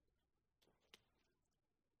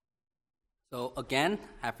So again,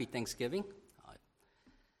 happy Thanksgiving.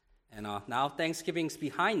 And now Thanksgiving's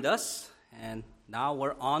behind us, and now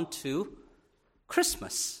we're on to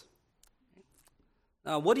Christmas.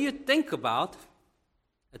 Now, what do you think about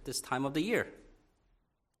at this time of the year?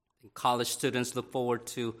 College students look forward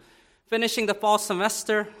to finishing the fall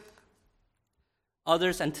semester.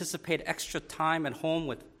 Others anticipate extra time at home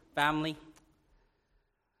with family,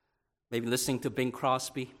 maybe listening to Bing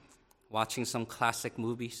Crosby, watching some classic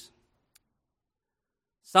movies.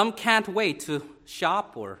 Some can't wait to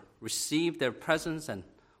shop or receive their presents and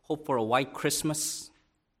hope for a white Christmas.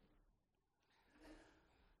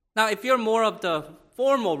 Now, if you're more of the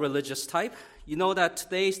formal religious type, you know that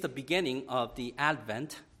today is the beginning of the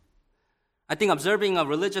Advent. I think observing a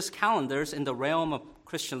religious calendar is in the realm of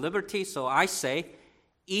Christian liberty, so I say,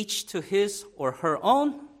 each to his or her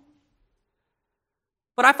own.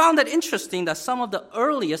 But I found it interesting that some of the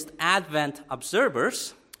earliest Advent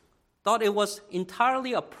observers thought it was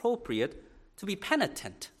entirely appropriate to be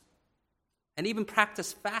penitent and even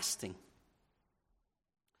practice fasting.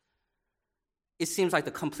 It seems like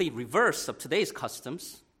the complete reverse of today's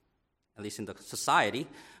customs, at least in the society.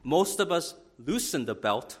 Most of us loosen the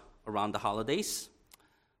belt around the holidays,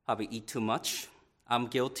 probably eat too much. I'm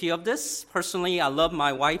guilty of this. Personally, I love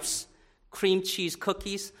my wife's cream cheese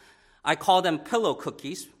cookies. I call them pillow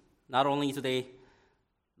cookies. Not only do they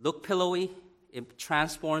look pillowy, it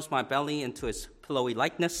transforms my belly into its pillowy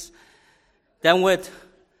likeness. Then with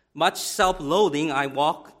much self-loathing, I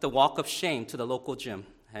walk the walk of shame to the local gym.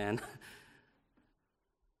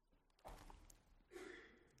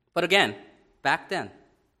 But again, back then,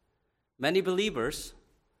 many believers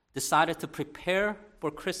decided to prepare for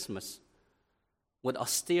Christmas with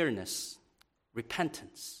austereness,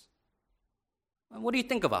 repentance. What do you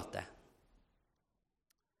think about that?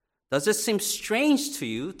 Does it seem strange to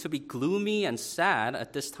you to be gloomy and sad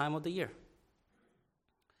at this time of the year?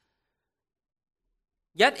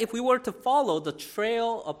 Yet, if we were to follow the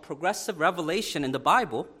trail of progressive revelation in the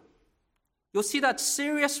Bible, you'll see that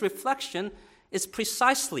serious reflection is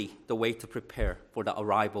precisely the way to prepare for the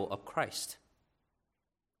arrival of Christ.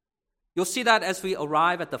 You'll see that as we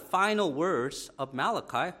arrive at the final words of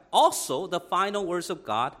Malachi, also the final words of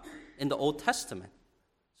God in the Old Testament.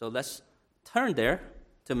 So let's turn there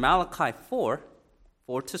to Malachi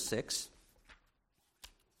 4:4-6.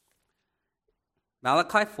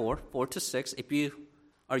 Malachi 4:4-6. If you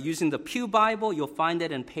are using the Pew Bible, you'll find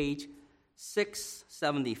it in page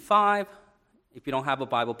 675. If you don't have a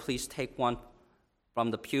Bible, please take one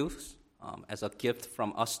from the pews as a gift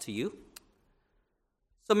from us to you.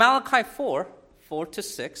 So Malachi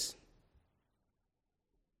 4:4-6.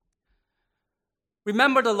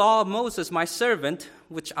 Remember the law of Moses, my servant,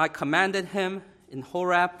 which I commanded him in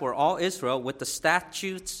Horeb for all Israel with the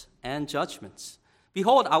statutes and judgments.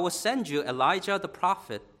 Behold, I will send you Elijah the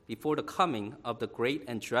prophet before the coming of the great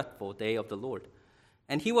and dreadful day of the Lord.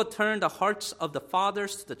 And he will turn the hearts of the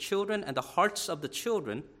fathers to the children and the hearts of the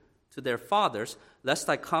children to their fathers, lest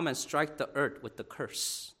I come and strike the earth with the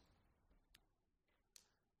curse.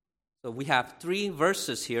 So we have 3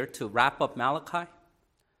 verses here to wrap up Malachi.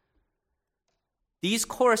 These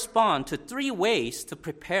correspond to 3 ways to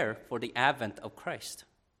prepare for the advent of Christ.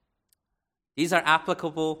 These are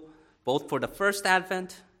applicable both for the first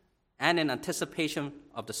advent and in anticipation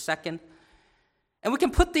of the second. And we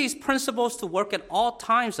can put these principles to work at all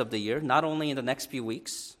times of the year, not only in the next few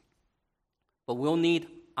weeks, but we'll need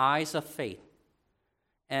eyes of faith.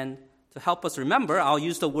 And to help us remember, I'll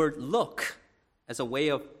use the word look as a way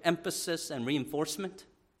of emphasis and reinforcement.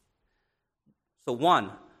 So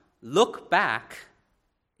 1, look back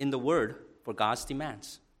in the Word for God's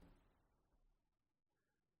demands.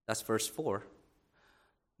 That's verse 4.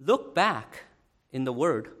 Look back in the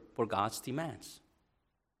Word for God's demands.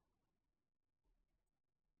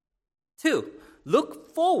 2,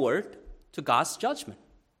 look forward to God's judgment.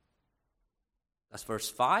 That's verse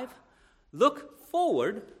 5. Look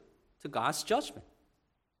forward to God's judgment.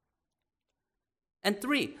 And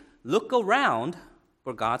 3, look around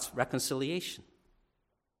for God's reconciliation.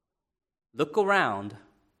 Look around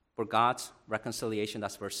for God's reconciliation.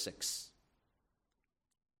 That's verse 6.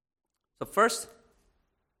 So first,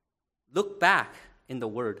 look back in the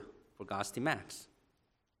Word for God's demands.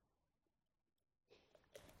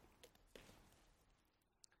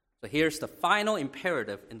 So here's the final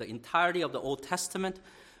imperative in the entirety of the Old Testament.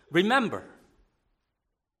 Remember,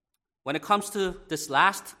 when it comes to this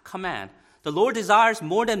last command, the Lord desires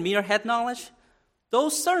more than mere head knowledge, though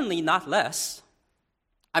certainly not less.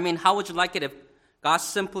 I mean, how would you like it if God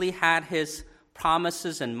simply had his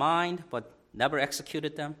promises in mind but never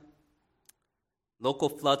executed them? Local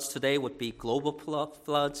floods today would be global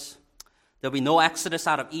floods. There'll be no exodus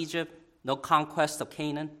out of Egypt, no conquest of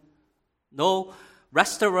Canaan, no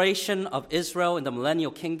restoration of Israel in the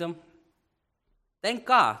millennial kingdom. Thank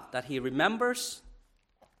God that he remembers,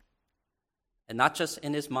 and not just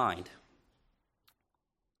in his mind.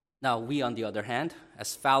 Now, we, on the other hand,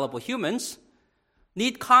 as fallible humans,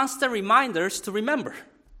 need constant reminders to remember.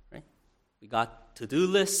 Right? We got to-do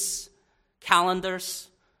lists, calendars,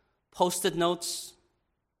 post-it notes.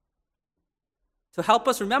 To help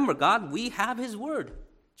us remember God, we have his word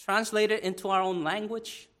translated into our own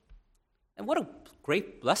language. And what a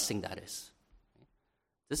great blessing that is.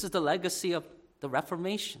 This is the legacy of the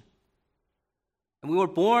Reformation. And we were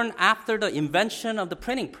born after the invention of the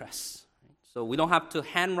printing press. So we don't have to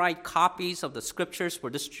handwrite copies of the scriptures for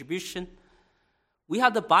distribution. We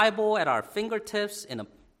have the Bible at our fingertips in a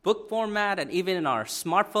book format and even in our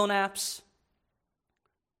smartphone apps.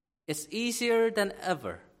 It's easier than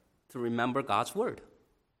ever to remember God's word.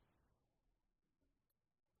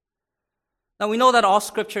 Now we know that all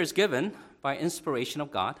scripture is given by inspiration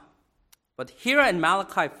of God. But here in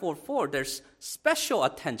Malachi 4:4, there's special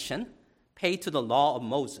attention paid to the law of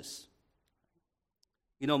Moses.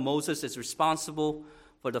 You know, Moses is responsible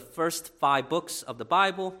for the first 5 books of the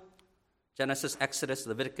Bible: Genesis, Exodus,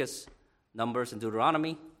 Leviticus, Numbers, and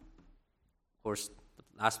Deuteronomy. Of course,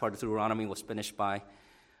 the last part of Deuteronomy was finished by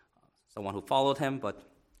someone who followed him, but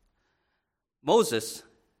Moses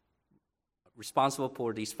responsible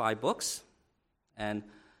for these 5 books.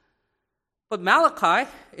 But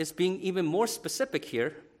Malachi is being even more specific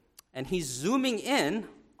here, and he's zooming in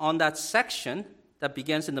on that section that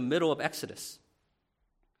begins in the middle of Exodus.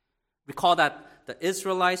 Recall that the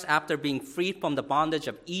Israelites, after being freed from the bondage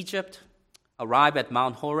of Egypt, arrive at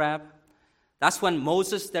Mount Horeb. That's when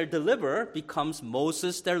Moses, their deliverer, becomes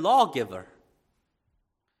Moses, their lawgiver.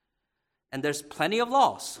 And there's plenty of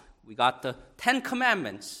laws. We got the 10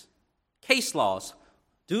 Commandments, case laws,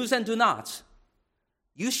 do's and do nots,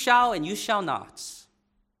 you shall and you shall nots.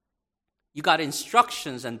 You got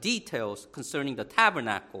instructions and details concerning the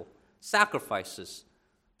tabernacle, sacrifices,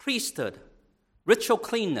 priesthood, ritual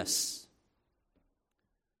cleanness.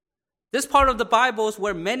 This part of the Bible is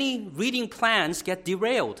where many reading plans get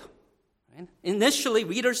derailed. Right? Initially,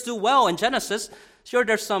 readers do well in Genesis. Sure,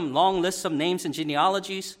 there's some long lists of names and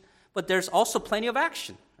genealogies, but there's also plenty of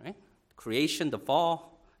action. Right? Creation, the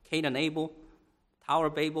fall, Cain and Abel, Tower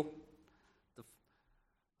of Babel,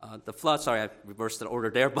 the flood. Sorry, I reversed the order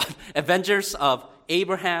there, but adventures of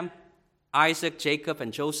Abraham, Isaac, Jacob,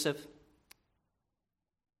 and Joseph.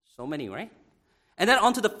 So many, right? And then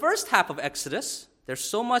on to the first half of Exodus, there's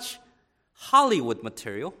so much Hollywood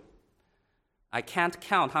material. I can't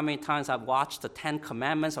count how many times I've watched the 10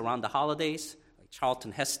 Commandments around the holidays, like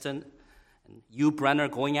Charlton Heston and Hugh Brenner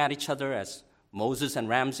going at each other as Moses and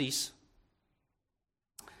Ramses.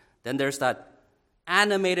 Then there's that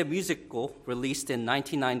animated musical released in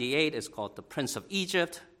 1998. It's called The Prince of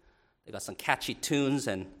Egypt. They got some catchy tunes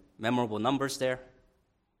and memorable numbers there.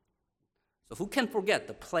 So who can forget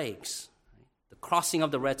the plagues, right? The crossing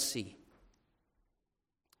of the Red Sea?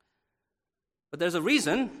 But there's a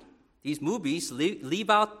reason these movies leave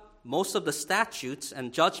out most of the statutes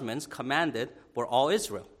and judgments commanded for all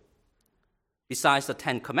Israel. Besides the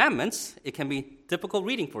 10 Commandments, it can be difficult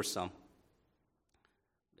reading for some.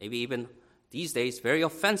 Maybe even these days, very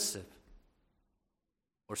offensive,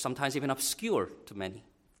 or sometimes even obscure to many.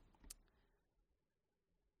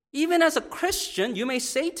 Even as a Christian, you may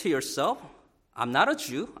say to yourself, I'm not a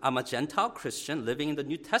Jew, I'm a Gentile Christian living in the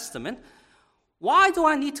New Testament. Why do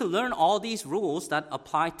I need to learn all these rules that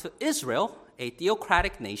apply to Israel, a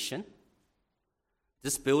theocratic nation?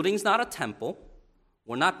 This building's not a temple.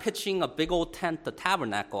 We're not pitching a big old tent, the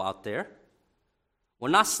tabernacle, out there. We're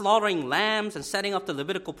not slaughtering lambs and setting up the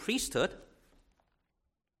Levitical priesthood.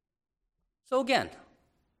 So again,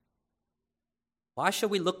 why should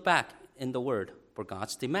we look back in the Word for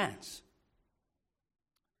God's demands?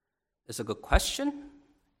 It's a good question,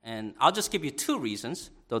 and I'll just give you 2 reasons,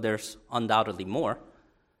 though there's undoubtedly more.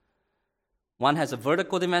 One has a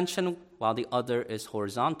vertical dimension, while the other is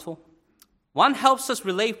horizontal. One helps us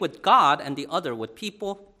relate with God, and the other with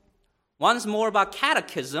people. One's more about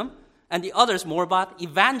catechism, and the other's more about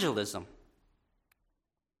evangelism.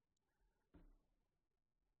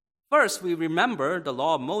 First, we remember the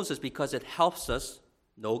law of Moses because it helps us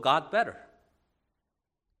know God better.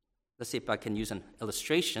 Let's see if I can use an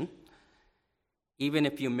illustration. Even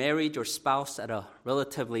if you married your spouse at a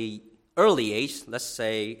relatively early age, let's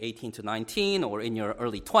say 18 to 19 or in your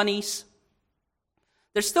early 20s,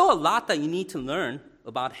 there's still a lot that you need to learn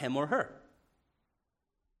about him or her.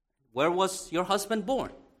 Where was your husband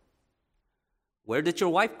born? Where did your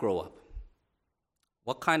wife grow up?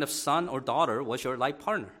 What kind of son or daughter was your life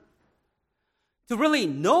partner? To really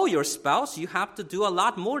know your spouse, you have to do a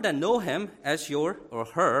lot more than know him as your or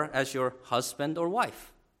her as your husband or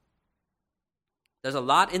wife. There's a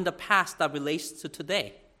lot in the past that relates to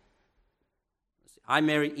today. I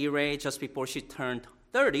married Ire just before she turned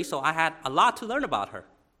 30, so I had a lot to learn about her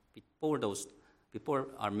before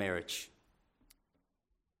our marriage.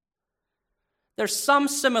 There's some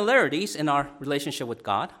similarities in our relationship with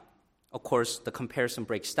God. Of course, the comparison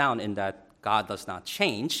breaks down in that God does not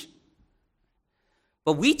change.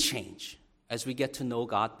 But we change as we get to know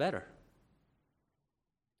God better.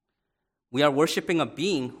 We are worshiping a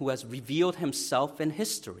being who has revealed himself in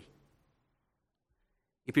history.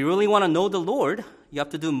 If you really want to know the Lord, you have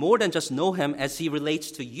to do more than just know him as he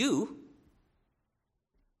relates to you.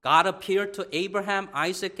 God appeared to Abraham,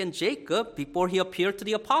 Isaac, and Jacob before he appeared to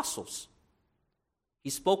the apostles. He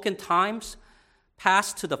spoke in times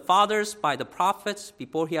past to the fathers by the prophets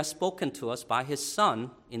before he has spoken to us by his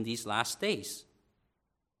Son in these last days.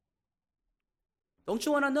 Don't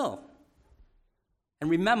you want to know? And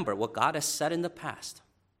remember what God has said in the past.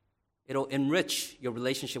 It'll enrich your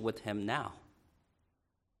relationship with him now.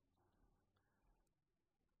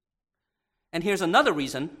 And here's another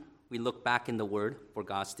reason we look back in the Word for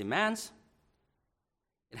God's demands.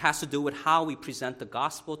 It has to do with how we present the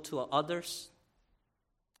gospel to others.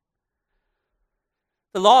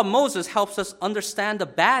 The law of Moses helps us understand the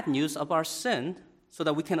bad news of our sin so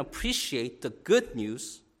that we can appreciate the good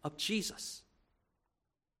news of Jesus.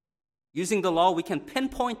 Using the law, we can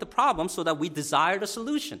pinpoint the problem so that we desire the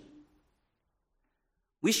solution.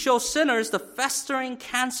 We show sinners the festering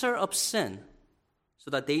cancer of sin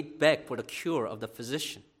so that they beg for the cure of the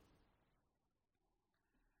physician.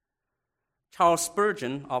 Charles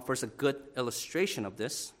Spurgeon offers a good illustration of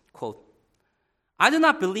this. Quote, "I do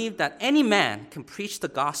not believe that any man can preach the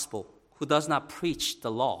gospel who does not preach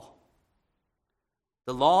the law.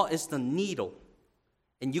 The law is the needle,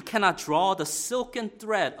 and you cannot draw the silken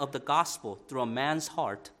thread of the gospel through a man's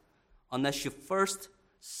heart unless you first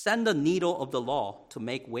send the needle of the law to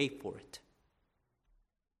make way for it."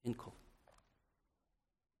 End quote.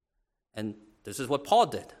 And this is what Paul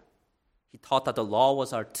did. He taught that the law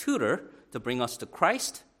was our tutor to bring us to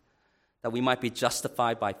Christ, that we might be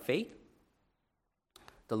justified by faith.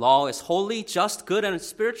 The law is holy, just, good, and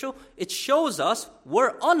spiritual. It shows us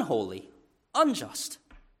we're unholy, unjust,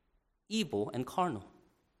 evil, and carnal.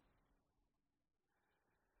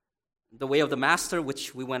 The Way of the Master,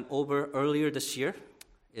 which we went over earlier this year,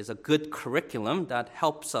 is a good curriculum that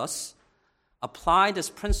helps us apply this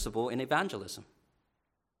principle in evangelism.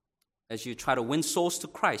 As you try to win souls to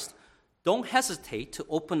Christ, don't hesitate to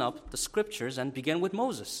open up the scriptures and begin with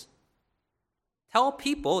Moses. Tell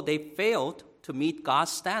people they failed to meet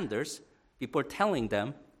God's standards before telling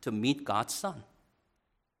them to meet God's Son.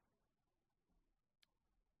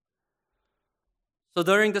 So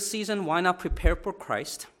during the season, why not prepare for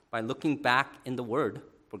Christ by looking back in the Word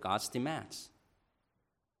for God's demands?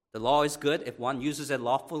 The law is good if one uses it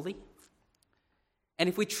lawfully. And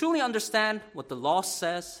if we truly understand what the law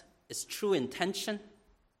says is true intention,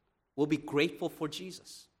 we'll be grateful for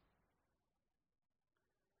Jesus.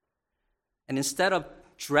 And instead of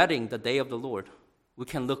dreading the day of the Lord, we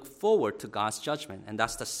can look forward to God's judgment. And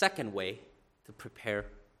that's the second way to prepare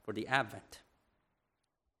for the Advent.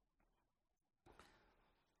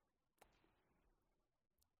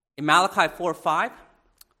 In Malachi 4:5,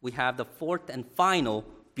 we have the fourth and final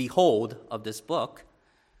behold of this book.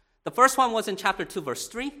 The first one was in chapter 2, verse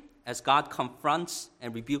 3, as God confronts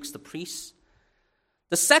and rebukes the priests.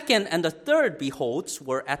 The second and the third beholds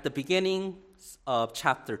were at the beginning of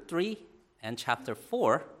chapter 3 and chapter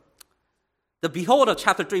 4. The behold of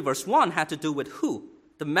chapter 3, verse 1 had to do with who?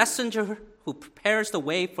 The messenger who prepares the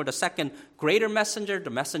way for the second greater messenger,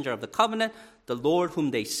 the messenger of the covenant, the Lord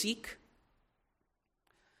whom they seek.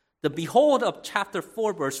 The behold of chapter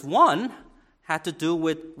 4, verse 1 had to do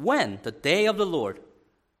with when? The day of the Lord,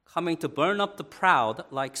 coming to burn up the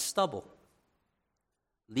proud like stubble,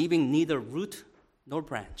 leaving neither root nor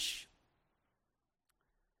branch.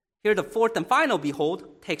 Here, the fourth and final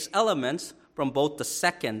behold takes elements from both the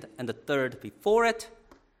second and the third before it.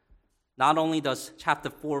 Not only does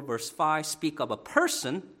chapter 4, verse 5 speak of a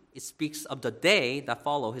person, it speaks of the day that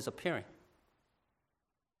follow his appearing.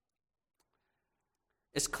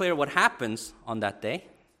 It's clear what happens on that day.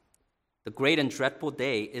 The great and dreadful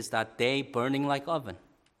day is that day burning like oven.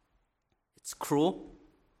 It's cruel,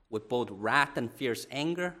 with both wrath and fierce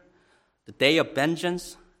anger, the day of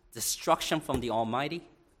vengeance, destruction from the Almighty.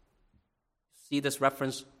 See this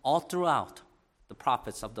reference all throughout the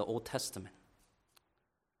prophets of the Old Testament.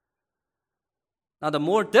 Now, the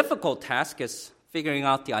more difficult task is figuring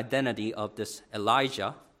out the identity of this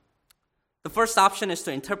Elijah. The first option is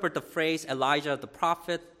to interpret the phrase Elijah the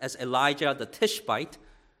prophet as Elijah the Tishbite,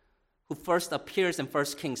 who first appears in 1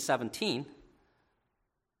 Kings 17.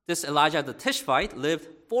 This Elijah the Tishbite lived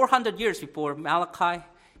 400 years before Malachi.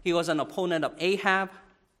 He was an opponent of Ahab,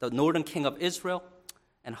 the northern king of Israel,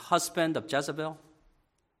 and husband of Jezebel.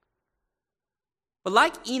 But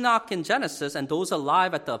like Enoch in Genesis and those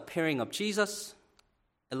alive at the appearing of Jesus,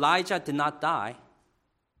 Elijah did not die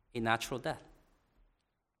a natural death.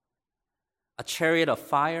 A chariot of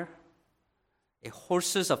fire,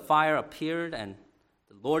 horses of fire appeared, and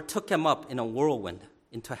the Lord took him up in a whirlwind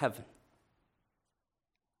into heaven.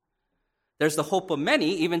 There's the hope of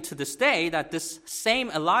many, even to this day, that this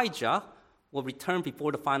same Elijah will return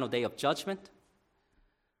before the final day of judgment.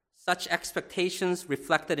 Such expectations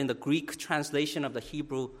reflected in the Greek translation of the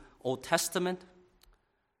Hebrew Old Testament.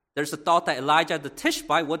 There's the thought that Elijah the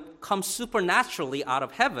Tishbite would come supernaturally out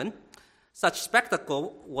of heaven. Such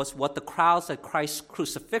spectacle was what the crowds at Christ's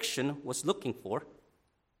crucifixion was looking for.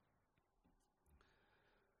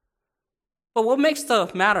 But what makes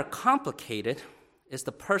the matter complicated is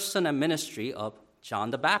the person and ministry of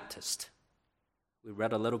John the Baptist. We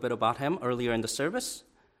read a little bit about him earlier in the service.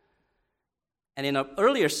 And in an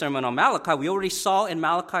earlier sermon on Malachi, we already saw in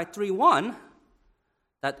Malachi 3:1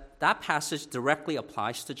 that passage directly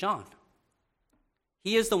applies to John.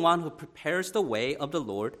 He is the one who prepares the way of the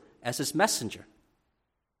Lord as his messenger.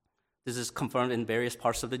 This is confirmed in various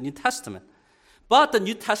parts of the New Testament. But the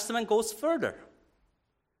New Testament goes further.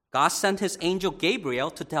 God sent his angel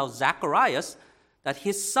Gabriel to tell Zacharias that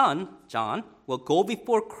his son, John, will go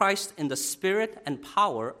before Christ in the spirit and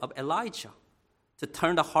power of Elijah, to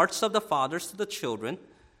turn the hearts of the fathers to the children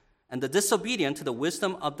and the disobedient to the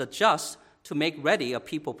wisdom of the just, to make ready a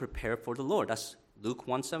people prepared for the Lord. That's Luke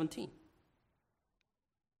 1:17.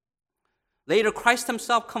 Later, Christ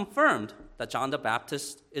himself confirmed that John the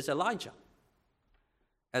Baptist is Elijah.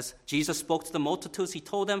 As Jesus spoke to the multitudes, he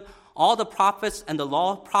told them, all the prophets and the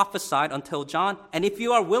law prophesied until John, and if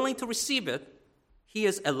you are willing to receive it, he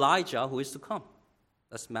is Elijah who is to come.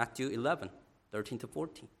 That's Matthew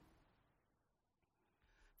 11:13-14.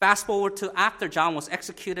 Fast forward to after John was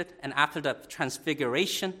executed and after the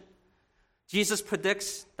transfiguration, Jesus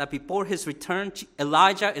predicts that before his return,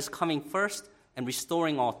 Elijah is coming first and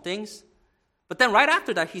restoring all things. But then right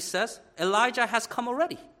after that, he says, Elijah has come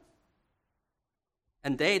already.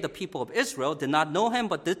 And they, the people of Israel, did not know him,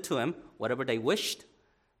 but did to him whatever they wished.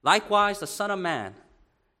 Likewise, the Son of Man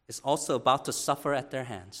is also about to suffer at their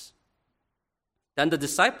hands. Then the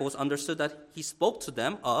disciples understood that he spoke to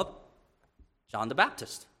them of John the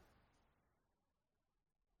Baptist.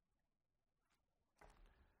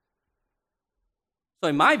 So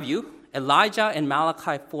in my view, Elijah in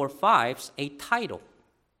Malachi 4:5 is a title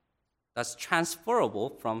that's transferable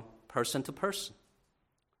from person to person.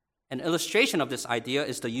 An illustration of this idea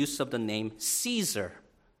is the use of the name Caesar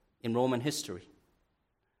in Roman history.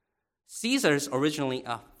 Caesar is originally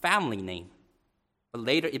a family name, but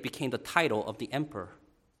later it became the title of the emperor.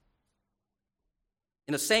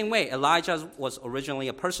 In the same way, Elijah was originally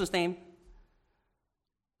a person's name,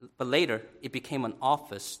 but later it became an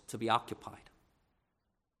office to be occupied.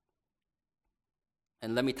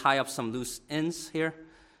 And let me tie up some loose ends here.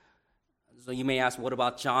 So you may ask, what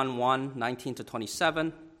about John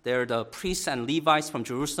 1:19-27? There the priests and Levites from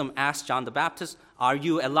Jerusalem asked John the Baptist, "Are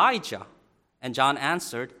you Elijah?" And John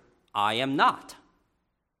answered, "I am not."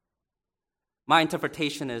 My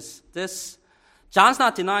interpretation is this. John's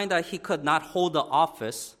not denying that he could not hold the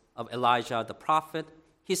office of Elijah the prophet.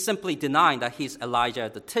 He's simply denying that he's Elijah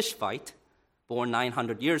the Tishbite, born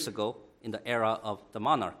 900 years ago in the era of the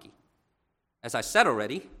monarchy. As I said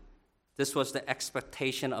already, this was the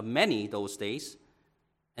expectation of many those days,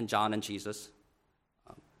 and John and Jesus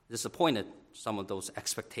disappointed some of those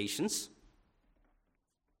expectations.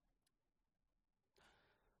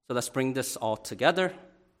 So let's bring this all together.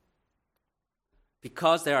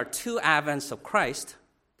 Because there are two advents of Christ,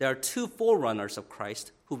 there are two forerunners of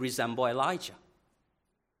Christ who resemble Elijah.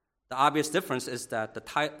 The obvious difference is that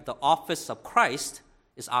the office of Christ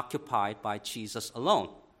is occupied by Jesus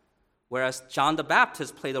alone, whereas John the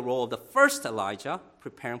Baptist played the role of the first Elijah,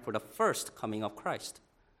 preparing for the first coming of Christ.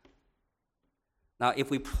 Now,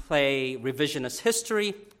 if we play revisionist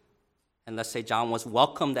history, and let's say John was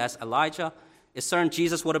welcomed as Elijah, it's certain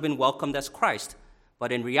Jesus would have been welcomed as Christ.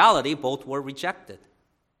 But in reality, both were rejected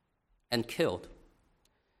and killed.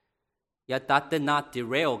 Yet that did not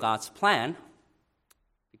derail God's plan,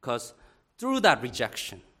 because through that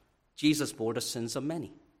rejection, Jesus bore the sins of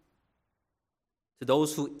many. To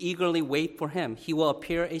those who eagerly wait for him, he will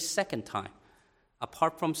appear a second time,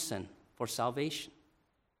 apart from sin, for salvation.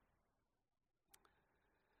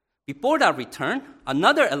 Before that return,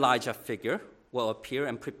 another Elijah figure will appear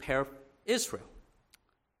and prepare Israel.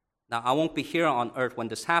 Now, I won't be here on earth when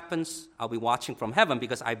this happens. I'll be watching from heaven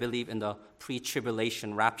because I believe in the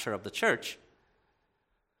pre-tribulation rapture of the church.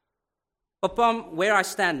 But from where I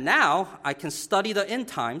stand now, I can study the end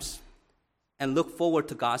times and look forward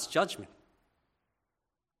to God's judgment.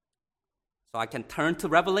 So I can turn to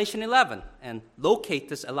Revelation 11 and locate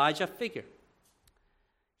this Elijah figure.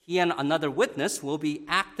 He and another witness will be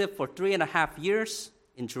active for 3.5 years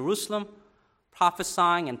in Jerusalem,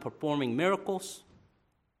 prophesying and performing miracles.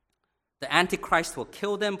 The Antichrist will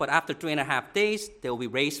kill them, but after 3.5 days, they will be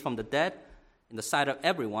raised from the dead in the sight of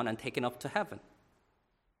everyone and taken up to heaven.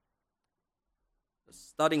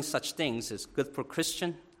 Studying such things is good for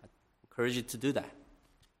Christians. I encourage you to do that.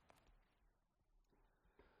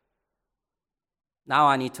 Now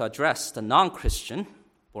I need to address the non-Christian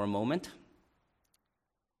for a moment.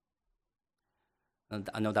 And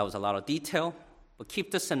I know that was a lot of detail, but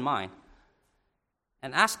keep this in mind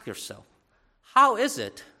and ask yourself, how is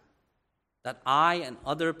it that I and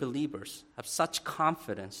other believers have such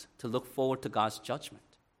confidence to look forward to God's judgment?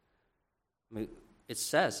 I mean, it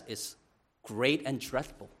says it's great and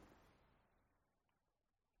dreadful.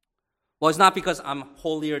 Well, it's not because I'm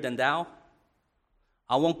holier than thou.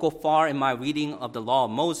 I won't go far in my reading of the law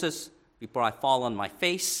of Moses before I fall on my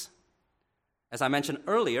face. As I mentioned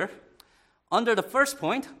earlier, under the first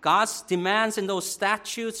point, God's demands in those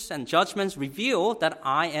statutes and judgments reveal that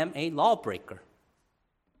I am a lawbreaker.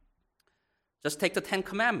 Just take the 10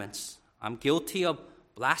 Commandments. I'm guilty of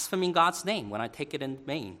blaspheming God's name when I take it in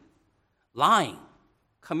vain, lying,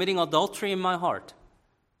 committing adultery in my heart,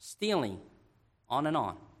 stealing, on and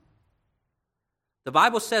on. The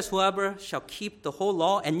Bible says whoever shall keep the whole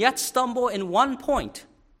law and yet stumble in one point,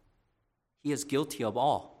 he is guilty of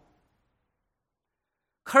all.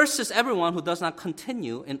 Cursed is everyone who does not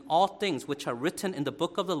continue in all things which are written in the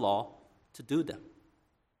book of the law to do them.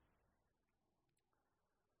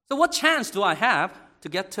 So what chance do I have to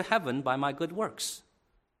get to heaven by my good works?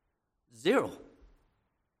 Zero.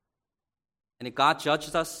 And if God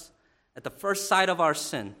judges us at the first sight of our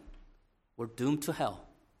sin, we're doomed to hell.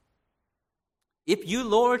 If you,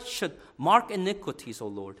 Lord, should mark iniquities, O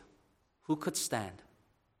Lord, who could stand?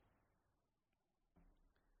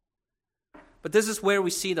 But this is where we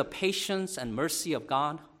see the patience and mercy of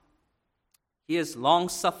God. He is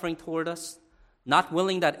long-suffering toward us, not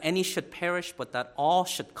willing that any should perish, but that all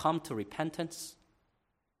should come to repentance.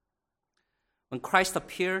 When Christ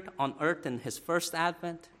appeared on earth in his first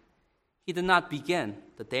advent, he did not begin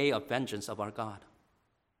the day of vengeance of our God.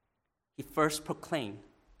 He first proclaimed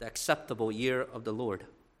the acceptable year of the Lord.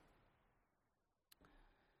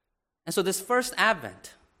 And so this first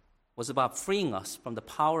advent was about freeing us from the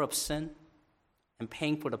power of sin and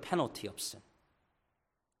paying for the penalty of sin.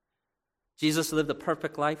 Jesus lived a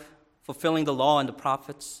perfect life, fulfilling the law and the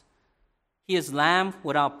prophets. He is lamb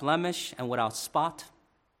without blemish and without spot.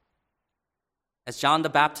 As John the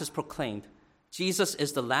Baptist proclaimed, Jesus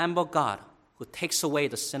is the Lamb of God who takes away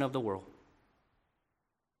the sin of the world.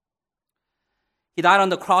 He died on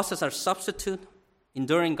the cross as our substitute,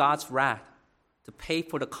 enduring God's wrath to pay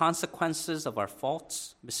for the consequences of our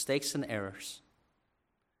faults, mistakes, and errors.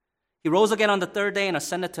 He rose again on the third day and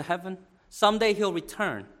ascended to heaven. Someday he'll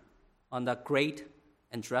return on that great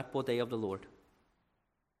and dreadful day of the Lord.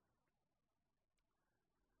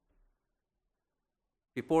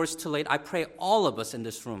 Before it's too late, I pray all of us in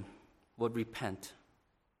this room would repent,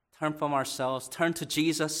 turn from ourselves, turn to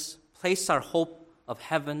Jesus, place our hope of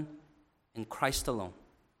heaven in Christ alone.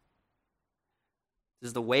 This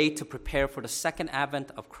is the way to prepare for the second advent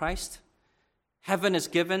of Christ. Heaven is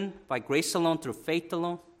given by grace alone, through faith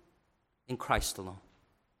alone, in Christ alone.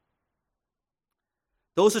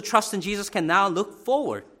 Those who trust in Jesus can now look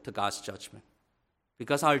forward to God's judgment,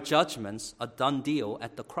 because our judgment's a done deal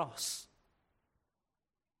at the cross.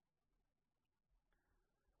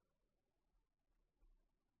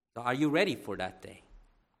 So are you ready for that day?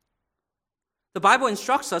 The Bible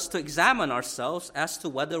instructs us to examine ourselves as to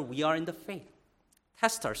whether we are in the faith.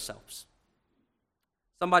 Test ourselves.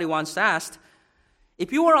 Somebody once asked,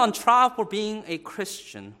 if you were on trial for being a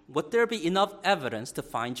Christian, would there be enough evidence to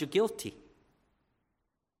find you guilty?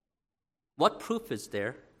 What proof is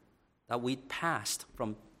there that we passed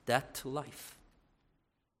from death to life?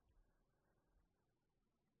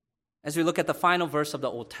 As we look at the final verse of the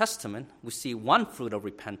Old Testament, we see one fruit of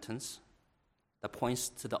repentance that points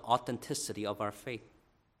to the authenticity of our faith.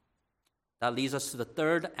 That leads us to the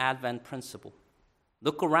third Advent principle.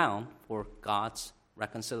 Look around for God's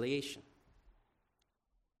reconciliation.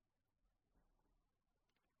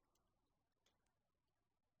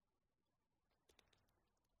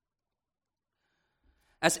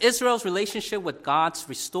 As Israel's relationship with God's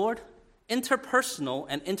restored, interpersonal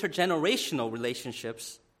and intergenerational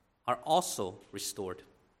relationships are also restored.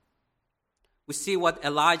 We see what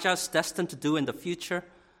Elijah is destined to do in the future.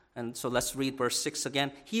 And so let's read verse 6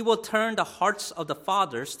 again. He will turn the hearts of the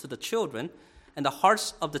fathers to the children, and the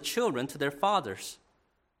hearts of the children to their fathers,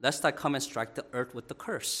 lest I come and strike the earth with the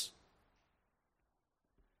curse.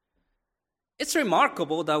 It's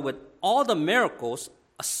remarkable that with all the miracles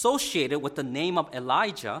associated with the name of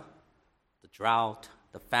Elijah, the drought,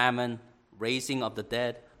 the famine, raising of the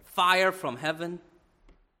dead, fire from heaven,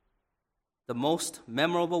 the most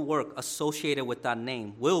memorable work associated with that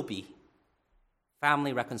name will be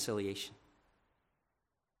family reconciliation.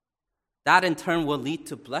 That in turn will lead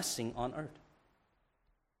to blessing on earth.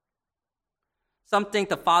 Some think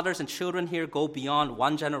the fathers and children here go beyond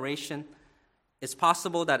one generation. It's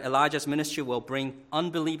possible that Elijah's ministry will bring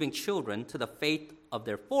unbelieving children to the faith of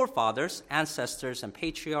their forefathers, ancestors, and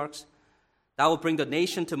patriarchs. That will bring the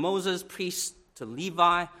nation to Moses, priests to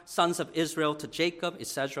Levi, sons of Israel to Jacob,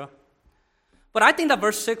 etc. But I think that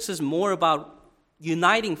verse 6 is more about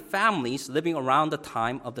uniting families living around the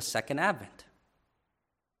time of the second advent.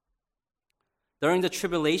 During the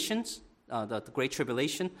tribulations, the Great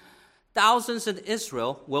Tribulation, thousands in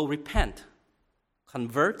Israel will repent,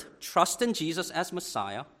 convert, trust in Jesus as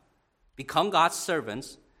Messiah, become God's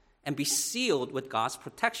servants, and be sealed with God's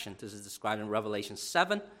protection. This is described in Revelation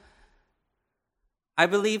 7. I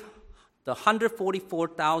believe the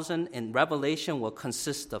 144,000 in Revelation will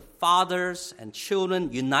consist of fathers and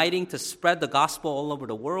children uniting to spread the gospel all over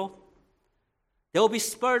the world. They will be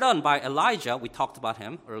spurred on by Elijah, we talked about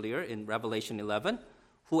him earlier in Revelation 11,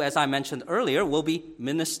 who, as I mentioned earlier, will be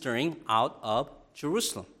ministering out of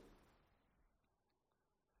Jerusalem.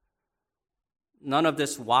 None of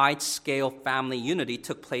this wide-scale family unity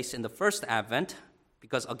took place in the first advent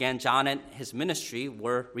because, again, John and his ministry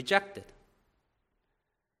were rejected.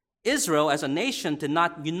 Israel as a nation did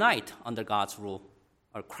not unite under God's rule,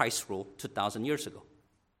 or Christ's rule, 2,000 years ago.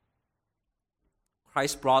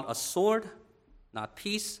 Christ brought a sword, not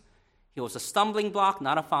peace. He was a stumbling block,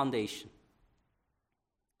 not a foundation.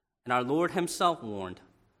 And our Lord himself warned,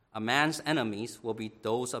 a man's enemies will be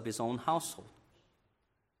those of his own household.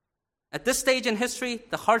 At this stage in history,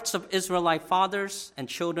 the hearts of Israelite fathers and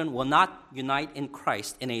children will not unite in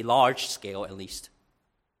Christ, in a large scale at least.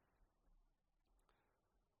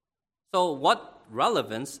 So what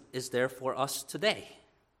relevance is there for us today?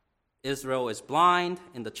 Israel is blind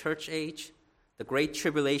in the church age, the Great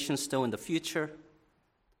Tribulation still in the future.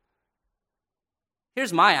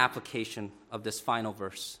 Here's my application of this final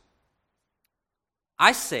verse.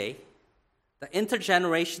 I say the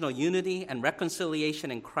intergenerational unity and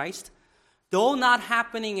reconciliation in Christ, though not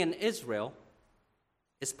happening in Israel,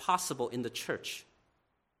 is possible in the church.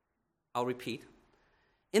 I'll repeat.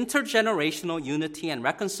 Intergenerational unity and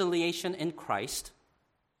reconciliation in Christ,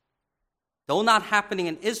 though not happening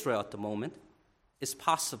in Israel at the moment, is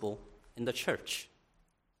possible in the church.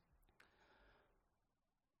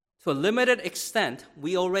 To a limited extent,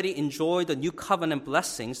 we already enjoy the new covenant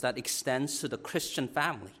blessings that extends to the Christian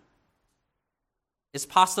family. It's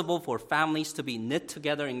possible for families to be knit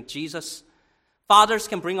together in Jesus. Fathers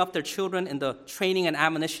can bring up their children in the training and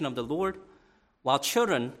admonition of the Lord, while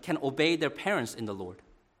children can obey their parents in the Lord.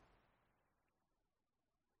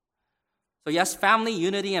 So yes, family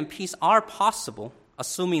unity and peace are possible,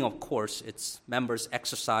 assuming, of course, its members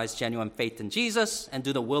exercise genuine faith in Jesus and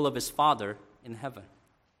do the will of his Father in heaven.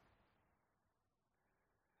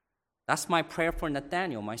 That's my prayer for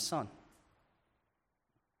Nathaniel, my son.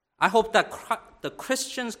 I hope that the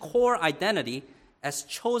Christian's core identity as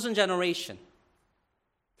chosen generation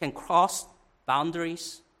can cross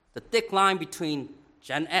boundaries, the thick line between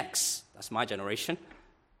Gen X, that's my generation,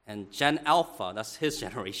 and Gen Alpha, that's his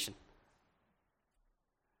generation.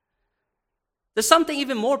 There's something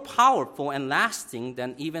even more powerful and lasting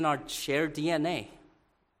than even our shared DNA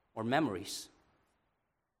or memories.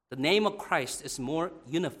 The name of Christ is more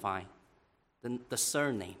unifying than the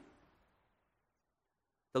surname.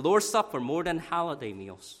 The Lord's Supper more than holiday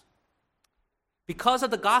meals. Because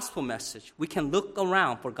of the gospel message, we can look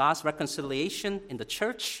around for God's reconciliation in the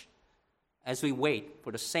church as we wait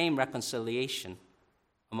for the same reconciliation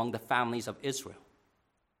among the families of Israel.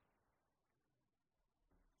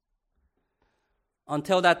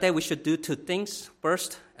 Until that day, we should do two things.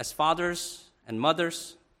 First, as fathers and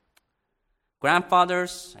mothers,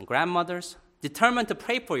 grandfathers and grandmothers, determine to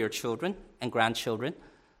pray for your children and grandchildren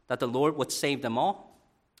that the Lord would save them all.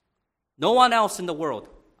 No one else in the world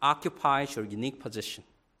occupies your unique position.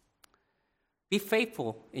 Be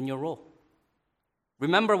faithful in your role.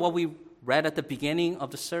 Remember what we read at the beginning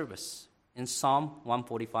of the service. in Psalm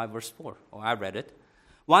 145, verse 4. I read it.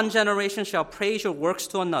 One generation shall praise your works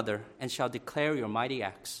to another and shall declare your mighty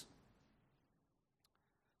acts.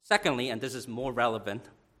 Secondly, and this is more relevant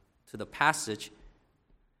to the passage,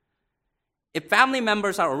 if family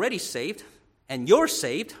members are already saved and you're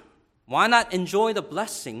saved, why not enjoy the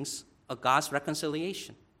blessings of God's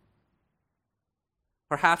reconciliation?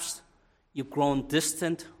 Perhaps you've grown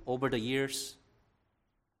distant over the years.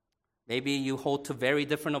 Maybe you hold to very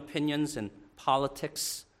different opinions in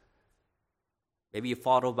politics. Maybe you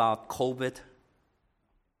thought about COVID,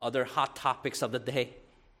 other hot topics of the day.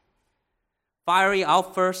 Fiery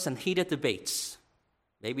outbursts and heated debates.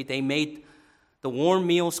 Maybe they made the warm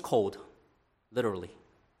meals cold, literally.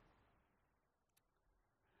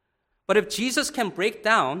 But if Jesus can break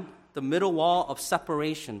down the middle wall of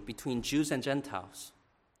separation between Jews and Gentiles,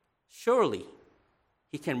 surely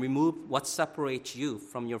he can remove what separates you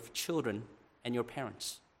from your children and your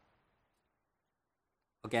parents.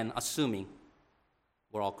 Again, assuming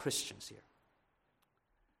we're all Christians here.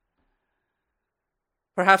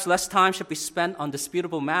 Perhaps less time should be spent on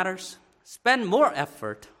disputable matters. Spend more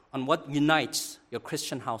effort on what unites your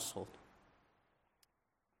Christian household.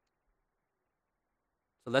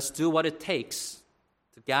 So let's do what it takes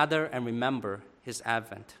to gather and remember his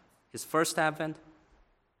advent, his first advent,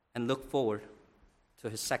 and look forward to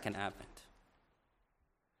his second advent.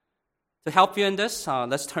 To help you in this,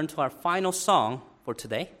 let's turn to our final song for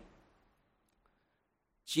today.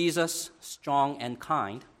 Jesus, Strong and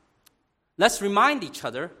Kind. Let's remind each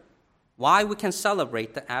other why we can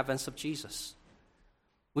celebrate the advent of Jesus.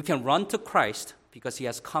 We can run to Christ because he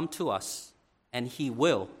has come to us, and he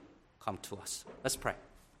will come to us. Let's pray.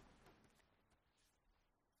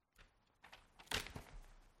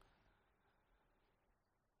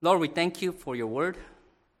 Lord, we thank you for your word.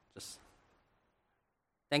 Just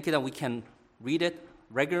thank you that we can read it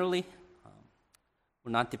regularly.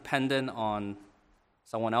 We're not dependent on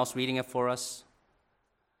someone else reading it for us.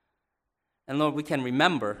 And Lord, we can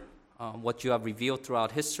remember what you have revealed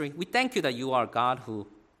throughout history. We thank you that you are God who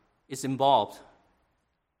is involved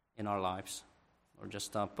in our lives. Or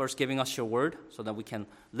just first giving us your word so that we can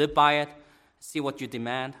live by it, see what you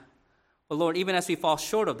demand. But Lord, even as we fall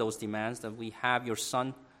short of those demands, that we have your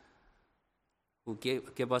Son who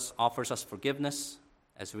offers us forgiveness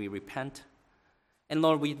as we repent. And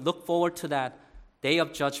Lord, we look forward to that day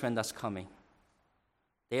of judgment that's coming,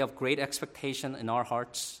 day of great expectation in our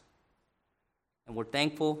hearts. And we're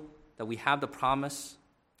thankful that we have the promise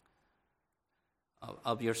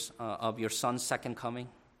of your Son's second coming.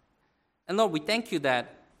 And Lord, we thank you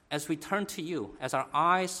that as we turn to you, as our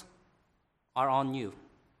eyes are on you,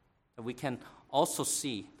 that we can also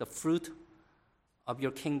see the fruit of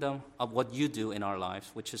your kingdom, of what you do in our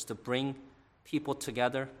lives, which is to bring people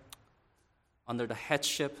together under the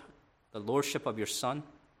headship, the lordship of your Son.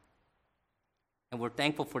 And we're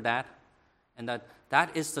thankful for that, and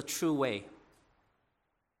that is the true way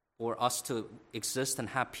for us to exist and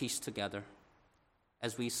have peace together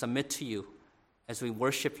as we submit to you, as we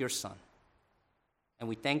worship your Son. And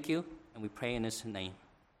we thank you, and we pray in his name.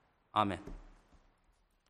 Amen.